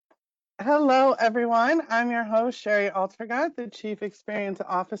Hello, everyone. I'm your host, Shari Altergott, the Chief Experience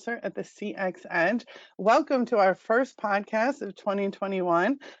Officer at the CX Edge. Welcome to our first podcast of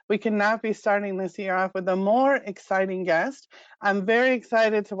 2021. We could not be starting this year off with a more exciting guest. I'm very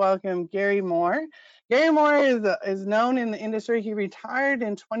excited to welcome Gary Moore. Gary Moore is known in the industry. He retired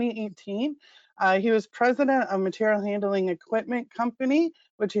in 2018. He was president of Material Handling Equipment Company,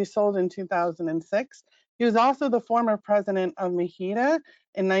 which he sold in 2006. He was also the former president of MHEDA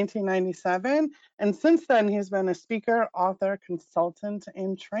in 1997. And since then, he's been a speaker, author, consultant,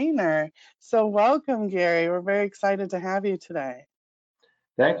 and trainer. So welcome, Gary. We're very excited to have you today.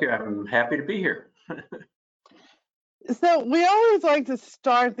 Thank you. I'm happy to be here. So we always like to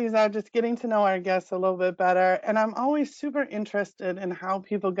start these out just getting to know our guests a little bit better. And I'm always super interested in how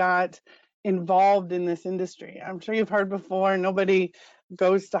people got involved in this industry. I'm sure you've heard before, nobody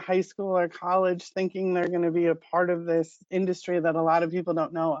goes to high school or college thinking they're going to be a part of this industry that a lot of people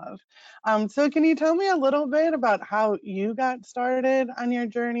don't know of. So can you tell me a little bit about how you got started on your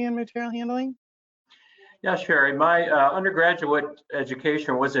journey in material handling? Yeah, Sherry, my undergraduate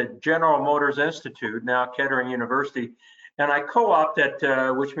education was at General Motors Institute, now Kettering University, and I co-opted,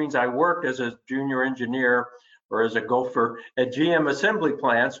 which means I worked as a junior engineer or as a gopher at GM assembly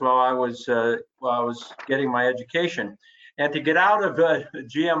plants while I was getting my education. And to get out of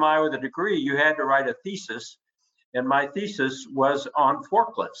GMI with a degree, you had to write a thesis, and my thesis was on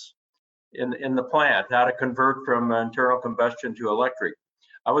forklifts in the plant, how to convert from internal combustion to electric.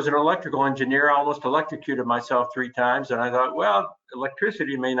 I was an electrical engineer. I almost electrocuted myself 3 times, and I thought, well,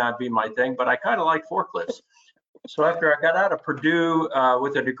 electricity may not be my thing, but I kind of like forklifts. So after I got out of Purdue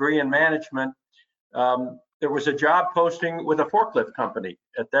with a degree in management, there was a job posting with a forklift company.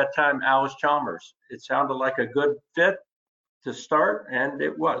 At that time, Alice Chalmers. It sounded like a good fit to start, and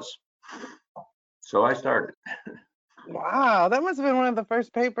it was. So I started. Wow, that must have been one of the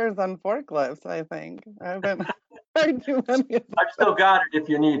first papers on forklifts, I think. I haven't heard too many of I've still got it if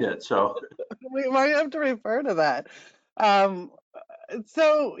you need it. So we might have to refer to that. Um,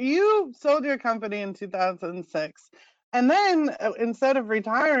 so you sold your company in 2006, and then instead of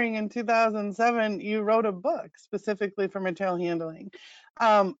retiring in 2007, you wrote a book specifically for material handling,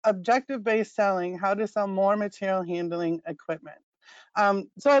 objective-based selling: how to sell more material handling equipment.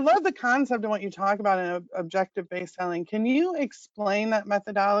 So I love the concept of what you talk about in objective-based selling. Can you explain that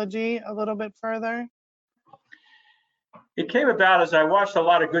methodology a little bit further? it came about as I watched a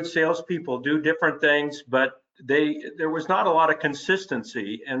lot of good salespeople do different things, but there was not a lot of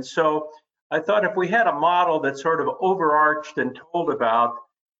consistency. And so I thought if we had a model that sort of overarched and told about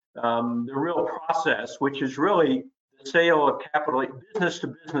the real process, which is really the sale of capital, business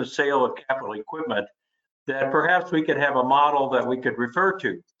to business sale of capital equipment, that perhaps we could have a model that we could refer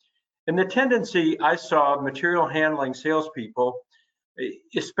to. And the tendency I saw of material handling salespeople,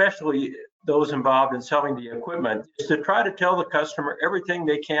 especially those involved in selling the equipment, is to try to tell the customer everything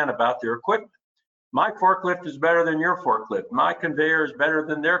they can about their equipment. My forklift is better than your forklift. My conveyor is better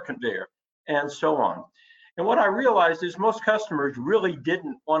than their conveyor, and so on. And what I realized is most customers really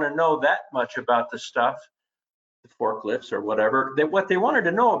didn't want to know that much about the stuff, the forklifts or whatever. That what they wanted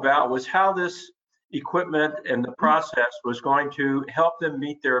to know about was how this equipment and the process was going to help them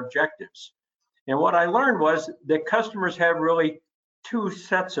meet their objectives. And what I learned was that customers have really 2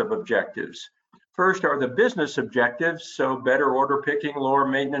 sets of objectives. First are the business objectives, so better order picking, lower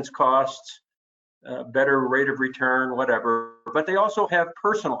maintenance costs, better rate of return, whatever. But they also have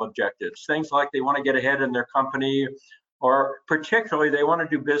personal objectives, things like they want to get ahead in their company, or particularly they want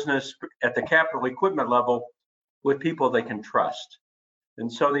to do business at the capital equipment level with people they can trust.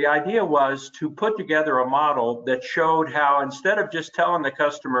 And so the idea was to put together a model that showed how, instead of just telling the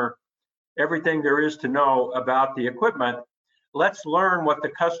customer everything there is to know about the equipment, let's learn what the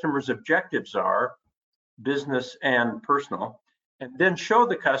customer's objectives are, business and personal, and then show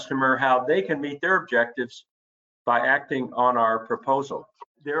the customer how they can meet their objectives by acting on our proposal.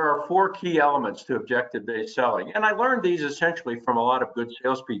 There are 4 key elements to objective-based selling, and I learned these essentially from a lot of good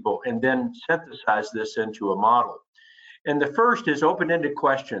salespeople and then synthesized this into a model. And the first is open-ended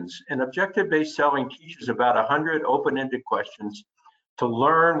questions. And objective-based selling teaches about 100 open-ended questions to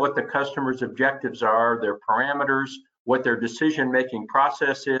learn what the customer's objectives are, their parameters, what their decision-making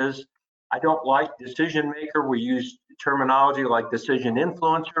process is. I don't like decision maker. We use terminology like decision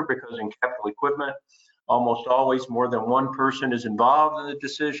influencer because in capital equipment, almost always more than one person is involved in the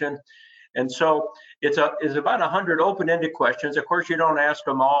decision. And so it's about 100 open-ended questions. Of course, you don't ask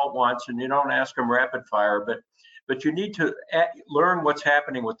them all at once and you don't ask them rapid fire, but you need to learn what's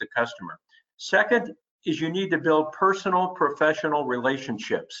happening with the customer. Second is you need to build personal, professional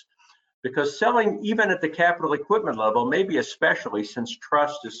relationships. because selling even at the capital equipment level, maybe especially since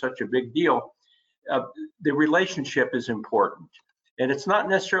trust is such a big deal, the relationship is important. And it's not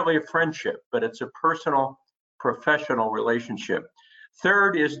necessarily a friendship, but it's a personal, professional relationship.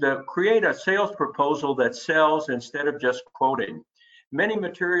 Third is to create a sales proposal that sells instead of just quoting. Many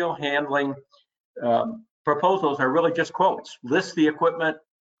material handling proposals are really just quotes. List the equipment,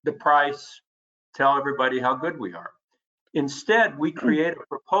 the price, tell everybody how good we are. Instead, we create a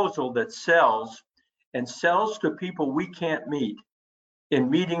proposal that sells and sells to people we can't meet in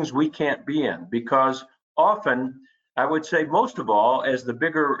meetings we can't be in, because often, I would say most of all, as the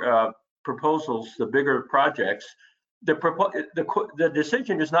bigger proposals, the bigger projects, the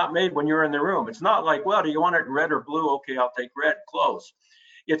decision is not made when you're in the room. It's not like, well, do you want it red or blue? Okay, I'll take red, close.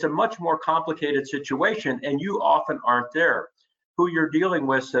 It's a much more complicated situation, and you often aren't there. Who you're dealing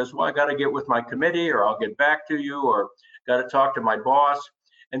with says, well, I got to get with my committee, or I'll get back to you, or got to talk to my boss.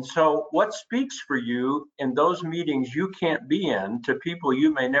 And so what speaks for you in those meetings you can't be in to people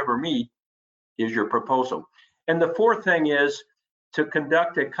you may never meet is your proposal. And the fourth thing is to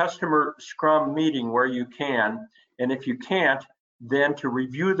conduct a customer scrum meeting where you can. And if you can't, then to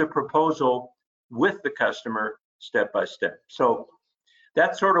review the proposal with the customer step by step. So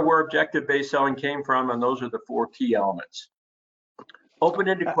that's sort of where objective-based selling came from, and those are the four key elements.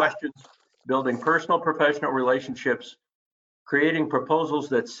 Open-ended questions, building personal professional relationships, creating proposals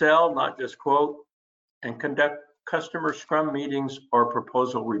that sell, not just quote, and conduct customer scrum meetings or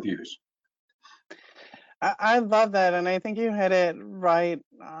proposal reviews. I love that, and I think you hit it right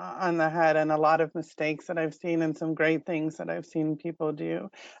on the head, and a lot of mistakes that I've seen and some great things that I've seen people do.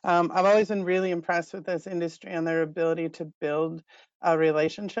 I've always been really impressed with this industry and their ability to build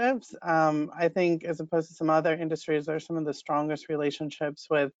relationships. I think as opposed to some other industries, they're some of the strongest relationships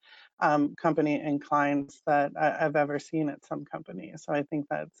with company and clients that I've ever seen at some companies. So I think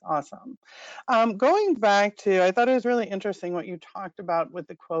that's awesome. Going back to, I thought it was really interesting what you talked about with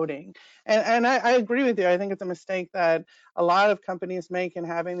the quoting. And I agree with you. I think it's a mistake that a lot of companies make in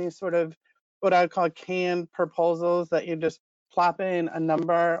having these sort of what I would call canned proposals that you just plop in a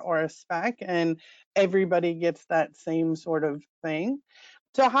number or a spec and everybody gets that same sort of thing.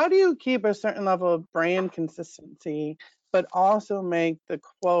 So how do you keep a certain level of brand consistency, but also make the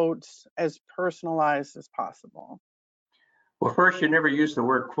quotes as personalized as possible? Well, first, you never use the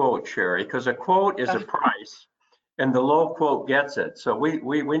word quote, Shari, because a quote is a price and the low quote gets it. So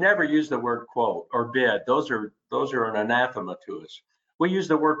we never use the word quote or bid. Those are an anathema to us. We use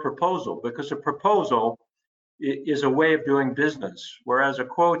the word proposal because a proposal is a way of doing business, whereas a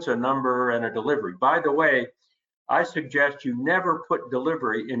quote's a number and a delivery. By the way, I suggest you never put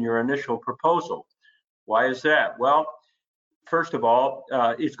delivery in your initial proposal. Why is that? Well, first of all,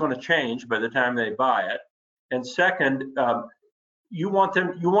 it's going to change by the time they buy it. And second, you want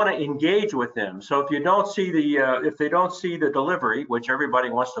to engage with them. So if you don't see if they don't see the delivery, which everybody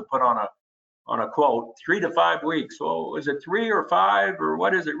wants to put on a quote, 3 to 5 weeks. Well, is it 3 or 5 or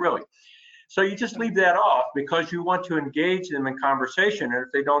what is it really? So you just leave that off because you want to engage them in conversation. And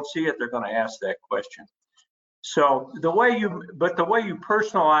if they don't see it, they're going to ask that question. So the way you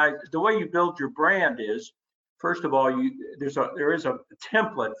personalize, the way you build your brand is, first of all, there is a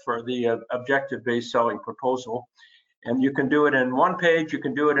template for the objective-based selling proposal, and you can do it in 1 page, you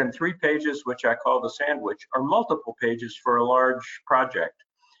can do it in 3 pages, which I call the sandwich, or multiple pages for a large project.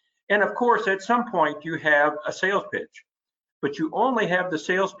 And of course, at some point, you have a sales pitch, but you only have the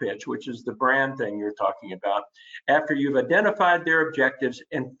sales pitch, which is the brand thing you're talking about, after you've identified their objectives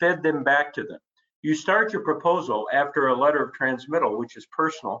and fed them back to them. You start your proposal after a letter of transmittal, which is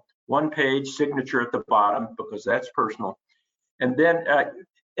personal, 1 page, signature at the bottom, because that's personal. And then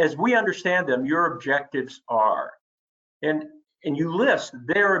as we understand them, your objectives are, and you list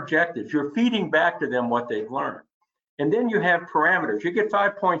their objectives. You're feeding back to them what they've learned. And then you have parameters. You get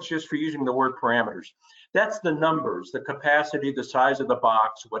 5 points just for using the word parameters. That's the numbers, the capacity, the size of the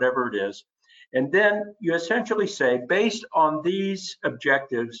box, whatever it is. And then you essentially say, based on these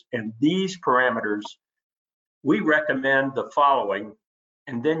objectives and these parameters, we recommend the following.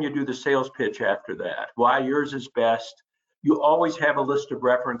 And then you do the sales pitch after that. Why yours is best. You always have a list of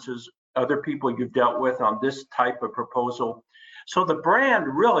references, other people you've dealt with on this type of proposal. So the brand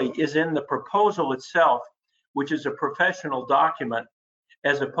really is in the proposal itself, which is a professional document,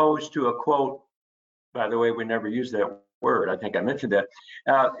 as opposed to a quote. By the way, we never use that word. I think I mentioned that.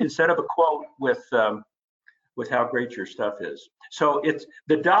 Instead of a quote with how great your stuff is. So it's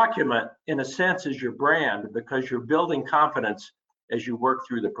the document, in a sense, is your brand because you're building confidence as you work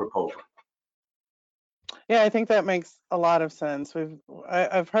through the proposal. Yeah, I think that makes a lot of sense.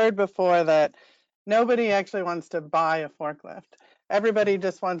 I've heard before that nobody actually wants to buy a forklift. Everybody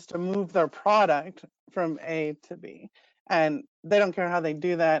just wants to move their product from A to B. And they don't care how they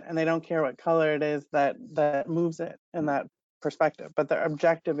do that, and they don't care what color it is that moves it in that perspective. But their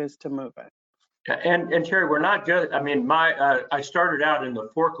objective is to move it. And Sherry, we're not just, I mean, I started out in the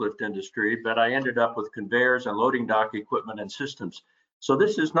forklift industry, but I ended up with conveyors and loading dock equipment and systems. So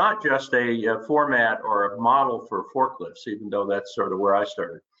this is not just a format or a model for forklifts, even though that's sort of where I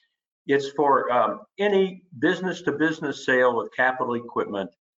started. It's for any business-to-business sale of capital equipment,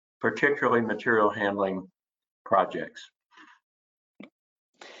 particularly material handling projects.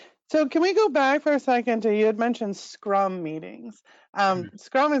 So can we go back for a second to, you had mentioned Scrum meetings.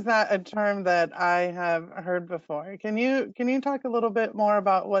 Scrum is not a term that I have heard before. Can you talk a little bit more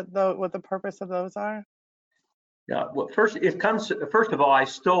about what the purpose of those are? Yeah, well, first of all, I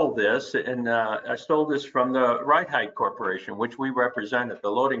stole this, and I stole this from the Right Height Corporation, which we represent at the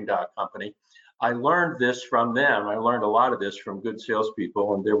loading dock company. I learned this from them. I learned a lot of this from good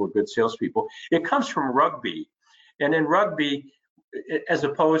salespeople, and there were good salespeople. It comes from rugby, and in rugby, as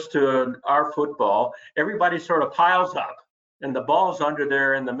opposed to our football, everybody sort of piles up, and the ball's under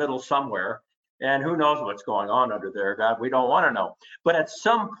there in the middle somewhere, and who knows what's going on under there? God, we don't want to know. But at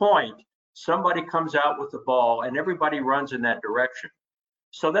some point, somebody comes out with the ball and everybody runs in that direction.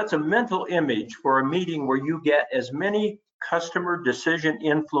 So that's a mental image for a meeting where you get as many customer decision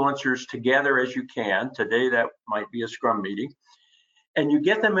influencers together as you can. Today, that might be a Scrum meeting. And you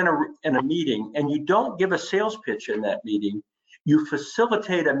get them in a meeting, and you don't give a sales pitch in that meeting. You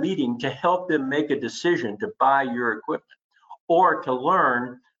facilitate a meeting to help them make a decision to buy your equipment or to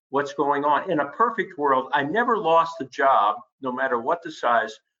learn what's going on. In a perfect world, I never lost a job, no matter what the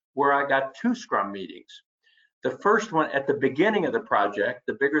size, where I got 2 Scrum meetings. The first one at the beginning of the project,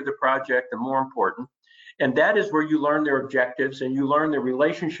 the bigger the project, the more important. And that is where you learn their objectives and you learn the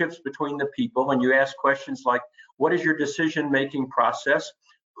relationships between the people, and you ask questions like, what is your decision-making process?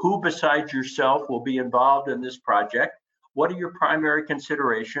 Who besides yourself will be involved in this project? What are your primary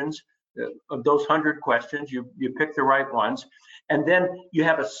considerations? Of those 100 questions, you pick the right ones. And then you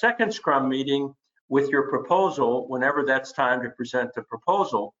have a second Scrum meeting with your proposal whenever that's time to present the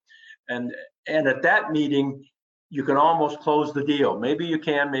proposal. And at that meeting, you can almost close the deal. Maybe you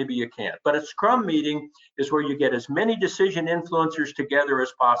can, maybe you can't. But a Scrum meeting is where you get as many decision influencers together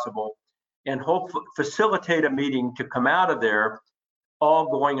as possible and facilitate a meeting to come out of there all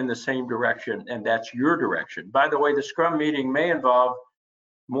going in the same direction, and that's your direction. By the way, the Scrum meeting may involve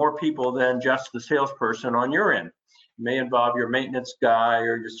more people than just the salesperson on your end. It may involve your maintenance guy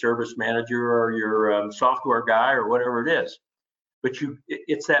or your service manager or your software guy or whatever it is. But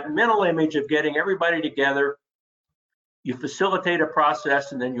it's that mental image of getting everybody together. You facilitate a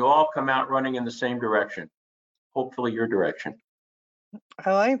process, and then you all come out running in the same direction, hopefully your direction.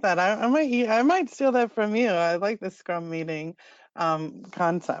 I like that. I might steal that from you. I like the Scrum meeting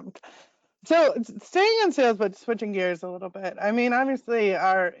concept. So staying in sales, but switching gears a little bit. I mean, obviously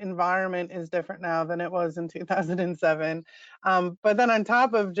our environment is different now than it was in 2007. But then on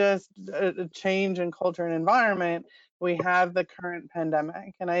top of just a change in culture and environment, we have the current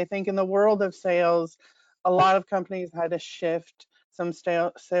pandemic. And I think in the world of sales, a lot of companies had to shift some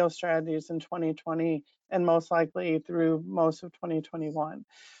sales strategies in 2020 and most likely through most of 2021.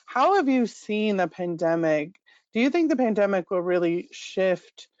 How have you seen the pandemic? Do you think the pandemic will really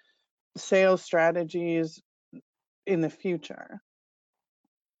shift sales strategies in the future?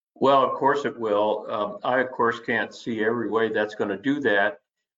 Well, of course it will. I, of course, can't see every way that's going to do that,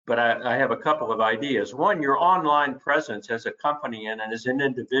 but I have a couple of ideas. One, your online presence as a company and as an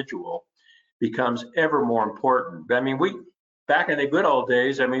individual becomes ever more important. I mean, back in the good old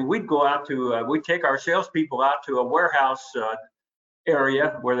days, I mean, we'd go out to, we'd take our salespeople out to a warehouse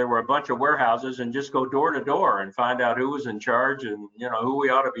area where there were a bunch of warehouses and just go door to door and find out who was in charge and, you know, who we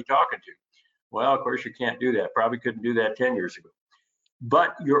ought to be talking to. Well, of course, you can't do that. Probably couldn't do that 10 years ago.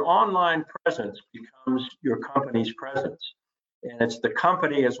 But your online presence becomes your company's presence. And it's the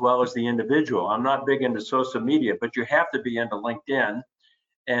company as well as the individual. I'm not big into social media, but you have to be into LinkedIn,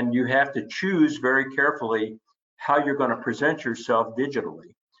 and you have to choose very carefully how you're going to present yourself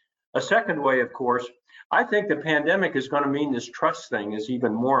digitally. A second way, of course, I think the pandemic is going to mean this trust thing is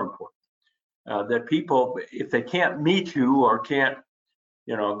even more important. That people, if they can't meet you or can't,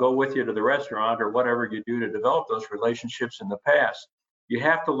 you know, go with you to the restaurant or whatever you do to develop those relationships in the past, you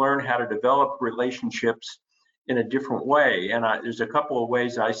have to learn how to develop relationships in a different way. And there's a couple of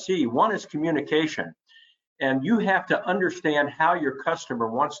ways I see. One is communication. And you have to understand how your customer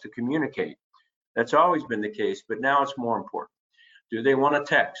wants to communicate. That's always been the case, but now it's more important. Do they want to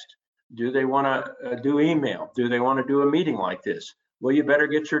text? Do they want to do email? Do they want to do a meeting like this? Well, you better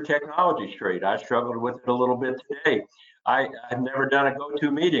get your technology straight. I struggled with it a little bit today. I've never done a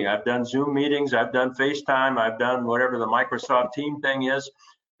go-to meeting. I've done Zoom meetings, I've done FaceTime, I've done whatever the Microsoft Team thing is.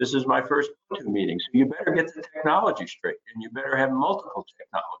 This is my first go-to meeting. So you better get the technology straight, and you better have multiple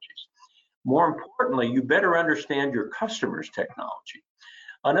technologies. More importantly, you better understand your customer's technology.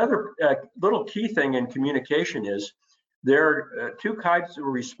 Another little key thing in communication is there are two kinds of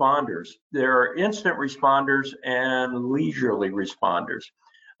responders. There are instant responders and leisurely responders.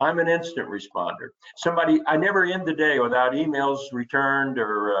 I'm an instant responder. I never end the day without emails returned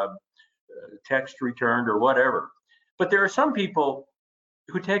or text returned or whatever. But there are some people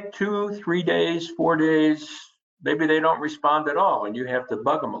who take 2, 3 days, 4 days, maybe they don't respond at all, and you have to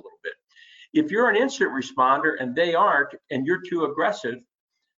bug them a little bit. If you're an instant responder and they aren't, and you're too aggressive,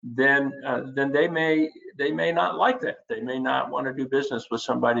 then they may not like that. They may not want to do business with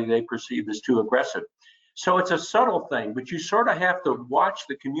somebody they perceive as too aggressive. So it's a subtle thing, but you sort of have to watch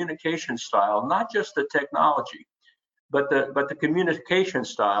the communication style, not just the technology, but the communication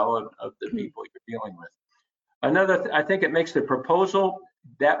style of the people you're dealing with. I think it makes the proposal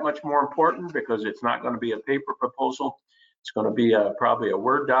that much more important because it's not going to be a paper proposal. It's going to be probably a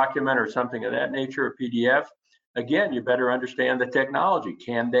Word document or something of that nature, a PDF. Again, you better understand the technology.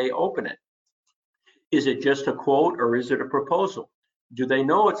 Can they open it? Is it just a quote or is it a proposal? Do they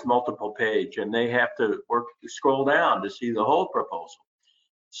know it's multiple page and they have to scroll down to see the whole proposal?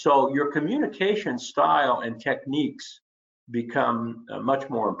 So your communication style and techniques become much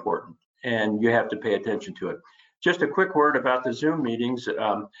more important, and you have to pay attention to it. Just a quick word about the Zoom meetings.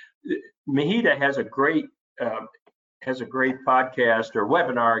 MHEDA has a great podcast or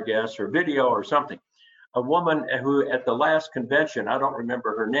webinar, I guess, or video or something. A woman who at the last convention, I don't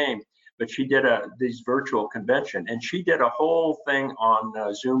remember her name, but she did these virtual convention, and she did a whole thing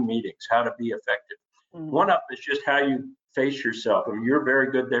on Zoom meetings, how to be effective. One of them is just how you face yourself. I mean, you're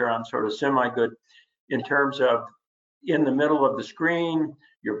very good there. I'm sort of semi-good in terms of in the middle of the screen,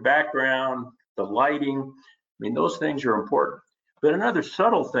 your background, the lighting. I mean, those things are important. But another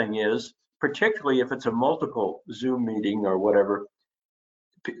subtle thing is, particularly if it's a multiple Zoom meeting or whatever,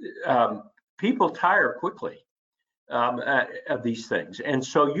 people tire quickly of these things. And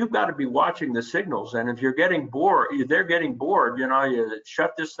so you've got to be watching the signals. And if you're getting bored, they're getting bored, you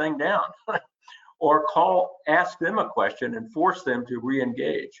shut this thing down or ask them a question and force them to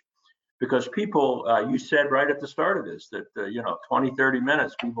re-engage. Because people, you said right at the start of this that 20, 30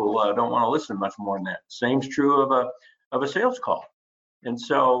 minutes, people don't want to listen much more than that. Same's true of a sales call. And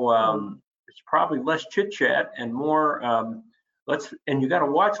so it's probably less chit chat and more and you got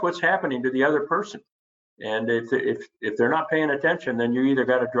to watch what's happening to the other person. And if they're not paying attention, then you either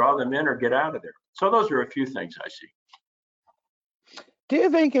got to draw them in or get out of there. So those are a few things I see. Do you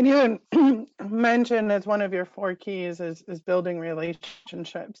think, and you mentioned as one of your 4 keys is building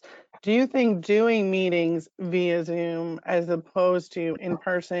relationships. Do you think doing meetings via Zoom as opposed to in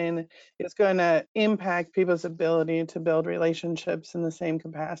person is going to impact people's ability to build relationships in the same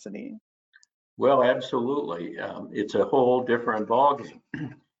capacity? Well, absolutely. It's a whole different ballgame.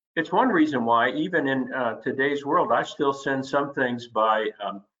 It's one reason why even in today's world, I still send some things by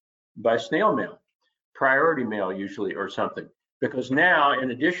snail mail, priority mail usually or something. Because now, in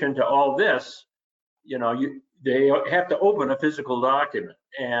addition to all this, they have to open a physical document,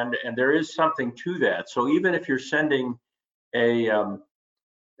 and there is something to that. So even if you're sending and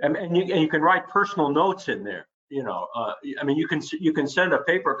you can write personal notes in there. I mean, you can send a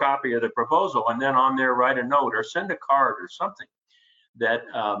paper copy of the proposal and then on there write a note or send a card or something that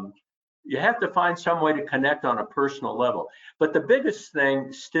you have to find some way to connect on a personal level. But the biggest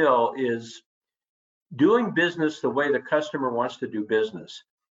thing still is doing business the way the customer wants to do business.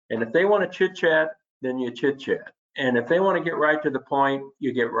 And if they want to chit chat, then you chit chat. And if they want to get right to the point,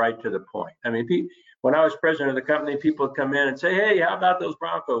 you get right to the point. I mean, when I was president of the company, people would come in and say, "Hey, how about those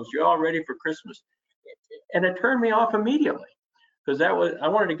Broncos? You all ready for Christmas?" And it turned me off immediately because I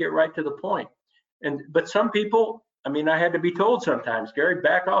wanted to get right to the point. But some people, I mean, I had to be told sometimes, "Gary,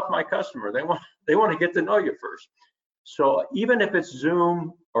 back off my customer. They want to get to know you first." So even if it's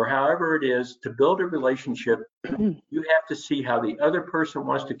Zoom or however it is, to build a relationship, you have to see how the other person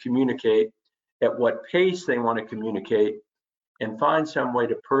wants to communicate, at what pace they want to communicate, and find some way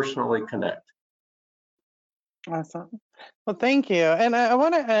to personally connect. Awesome. Well, thank you. And I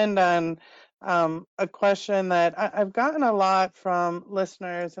want to end on a question that I've gotten a lot from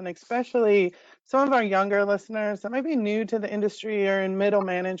listeners, and especially some of our younger listeners that might be new to the industry or in middle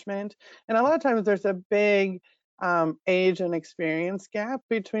management. And a lot of times there's a big age and experience gap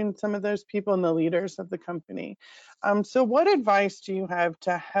between some of those people and the leaders of the company. So what advice do you have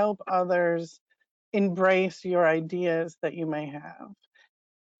to help others embrace your ideas that you may have?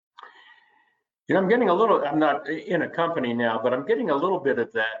 I'm getting a little, I'm not in a company now, but I'm getting a little bit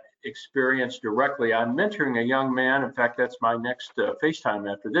of that experience directly. I'm mentoring a young man. In fact, that's my next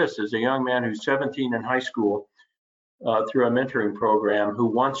FaceTime after this, is a young man who's 17 in high school through a mentoring program who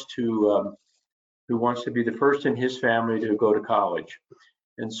wants to be the first in his family to go to college.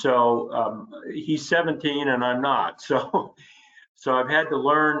 And so he's 17 and I'm not. So I've had to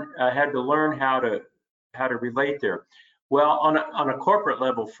learn. I had to learn how to relate there. Well, on a corporate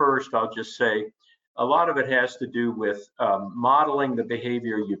level, first, I'll just say a lot of it has to do with modeling the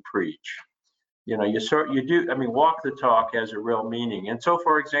behavior you preach. You know, you do. I mean, walk the talk has a real meaning. And so,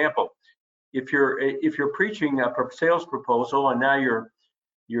 for example, if you're preaching a sales proposal and now you're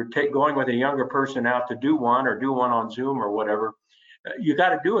going with a younger person out to do one on Zoom or whatever, you got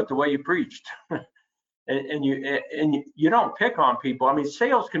to do it the way you preached. And you don't pick on people. I mean,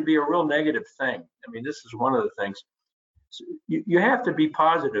 sales can be a real negative thing. I mean, this is one of the things. So you have to be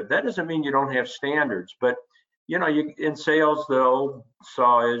positive. That doesn't mean you don't have standards, but you know, in sales, the old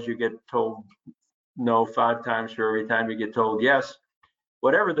saw is you get told no 5 times for every time you get told yes.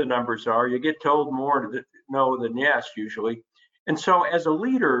 Whatever the numbers are, you get told more no than yes usually. And so as a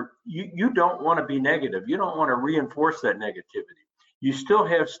leader, you don't want to be negative. You don't want to reinforce that negativity. You still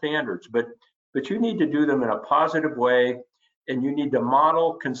have standards, but you need to do them in a positive way, and you need to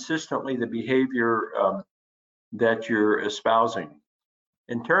model consistently the behavior that you're espousing.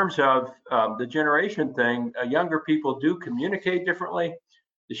 In terms of the generation thing, younger people do communicate differently.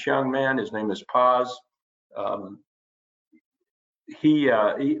 This young man, his name is Paz. He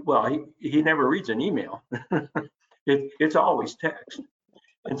never reads an email. It's always text.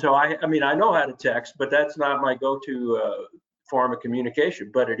 And so I mean, I know how to text, but that's not my go-to form of communication,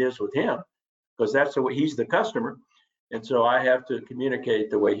 but it is with him because that's the way he's the customer. And so I have to communicate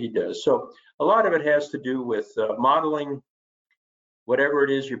the way he does. So a lot of it has to do with modeling whatever it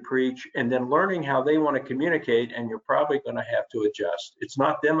is you preach and then learning how they want to communicate. And you're probably going to have to adjust. It's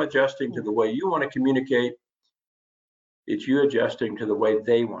not them adjusting to the way you want to communicate. It's you adjusting to the way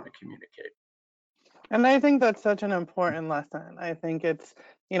they want to communicate. And I think that's such an important lesson. I think it's,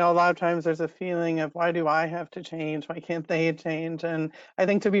 you know, a lot of times there's a feeling of why do I have to change? Why can't they change? And I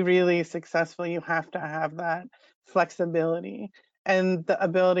think to be really successful, you have to have that flexibility and the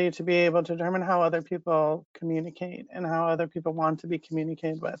ability to be able to determine how other people communicate and how other people want to be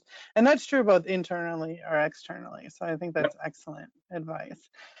communicated with. And that's true both internally or externally. So I think that's excellent advice.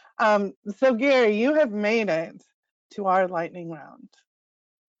 So Gary, you have made it to our lightning round.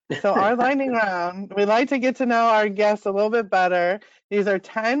 So our lightning round, we like to get to know our guests a little bit better. These are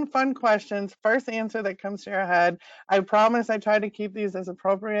 10 fun questions. First answer that comes to your head. I promise I try to keep these as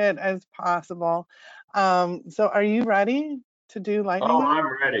appropriate as possible. So are you ready to do lightning round?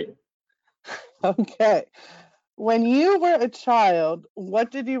 I'm ready. Okay. When you were a child,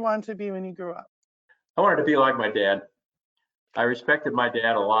 what did you want to be when you grew up? I wanted to be like my dad. I respected my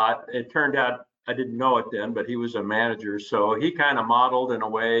dad a lot. It turned out I didn't know it then, but he was a manager. So he kind of modeled in a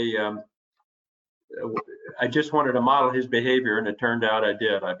way. I just wanted to model his behavior, and it turned out I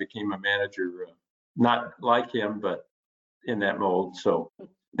did. I became a manager, not like him, but in that mold. So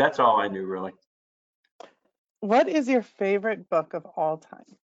that's all I knew, really. What is your favorite book of all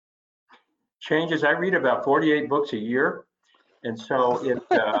time? Changes. I read about 48 books a year, and so it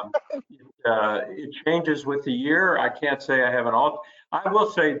changes with the year. I can't say I have an all. I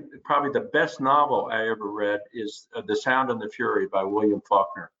will say probably the best novel I ever read is The Sound and the Fury by William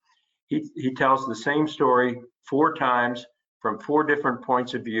Faulkner. He tells the same story 4 times from 4 different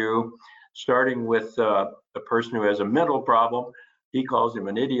points of view, starting with a person who has a mental problem. He calls him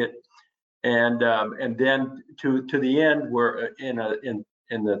an idiot, and then to the end we're in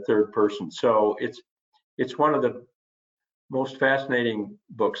the third person. So it's one of the most fascinating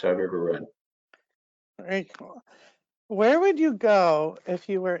books I've ever read. Very cool. Where would you go if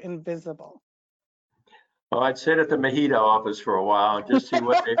you were invisible? Well, I'd sit at the MHEDA office for a while and just see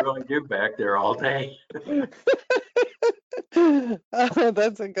what they really do back there all day.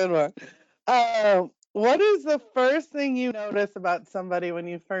 That's a good one. What is the first thing you notice about somebody when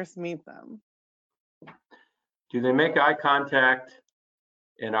you first meet them? Do they make eye contact,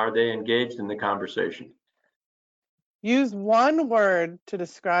 and are they engaged in the conversation? Use one word to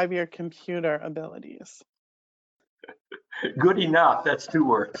describe your computer abilities. Good enough. That's 2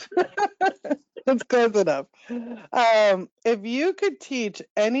 words. That's close enough. If you could teach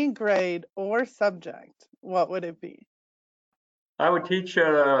any grade or subject, what would it be? I would teach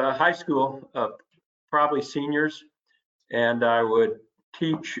high school, probably seniors, and I would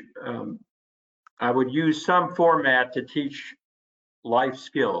teach, I would use some format to teach life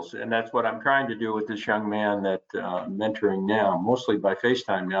skills. And that's what I'm trying to do with this young man that I'm mentoring now, mostly by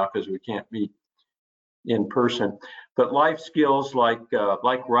FaceTime now because we can't meet. in person. But life skills like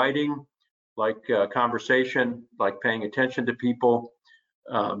writing, like conversation, like paying attention to people,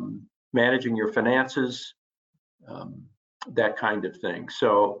 managing your finances, um, that kind of thing.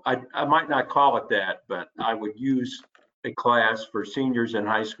 So I might not call it that, but I would use a class for seniors in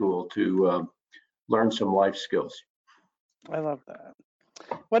high school to learn some life skills. I love that.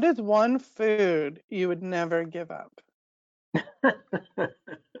 What is one food you would never give up?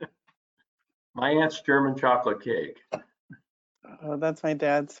 My aunt's German chocolate cake. Oh, that's my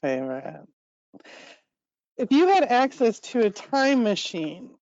dad's favorite. If you had access to a time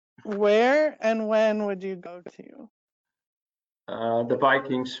machine, where and when would you go to? The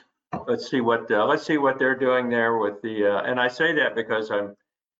Vikings. Let's see what they're doing there with the. And I say that because I'm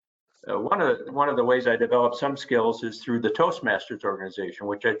one of the ways I developed some skills is through the Toastmasters organization,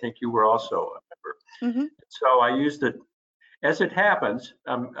 which I think you were also a member. Mm-hmm. So I used it. As it happens,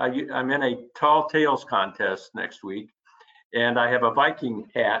 I'm in a tall tales contest next week, and I have a Viking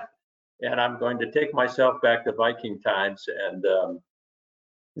hat, and I'm going to take myself back to Viking times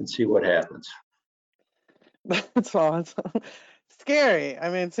and see what happens. That's awesome. Scary. I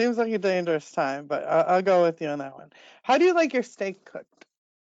mean, it seems like a dangerous time, but I'll go with you on that one. How do you like your steak cooked?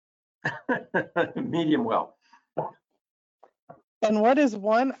 Medium well. And what is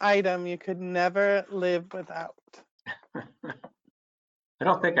one item you could never live without? I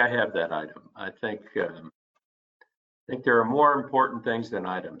don't think I have that item. I think there are more important things than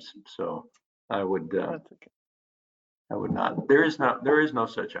items. So I would not. There is no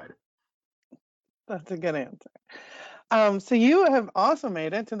such item. That's a good answer. So you have also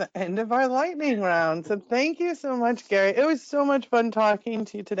made it to the end of our lightning round. So thank you so much, Gary. It was so much fun talking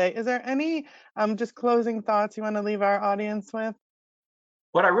to you today. Is there any just closing thoughts you want to leave our audience with?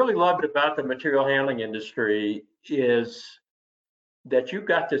 What I really loved about the material handling industry is that you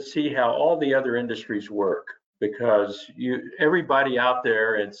got to see how all the other industries work, because everybody out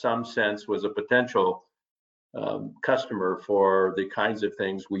there in some sense was a potential customer for the kinds of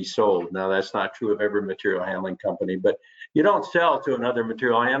things we sold. Now, that's not true of every material handling company, but you don't sell to another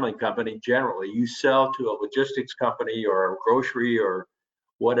material handling company generally. You sell to a logistics company or a grocery or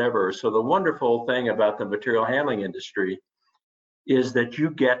whatever. So the wonderful thing about the material handling industry is that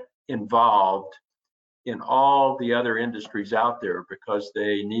you get involved in all the other industries out there because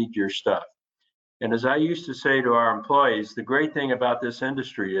they need your stuff. And as I used to say to our employees, the great thing about this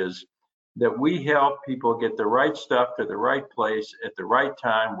industry is that we help people get the right stuff to the right place at the right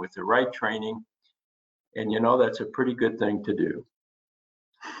time with the right training. And that's a pretty good thing to do.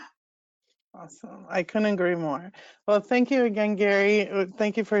 Awesome. I couldn't agree more. Well, thank you again, Gary.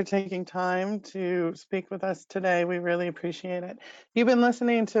 Thank you for taking time to speak with us today. We really appreciate it. You've been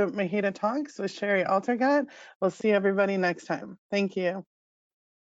listening to MHEDA Talks with Shari Altergott. We'll see everybody next time. Thank you.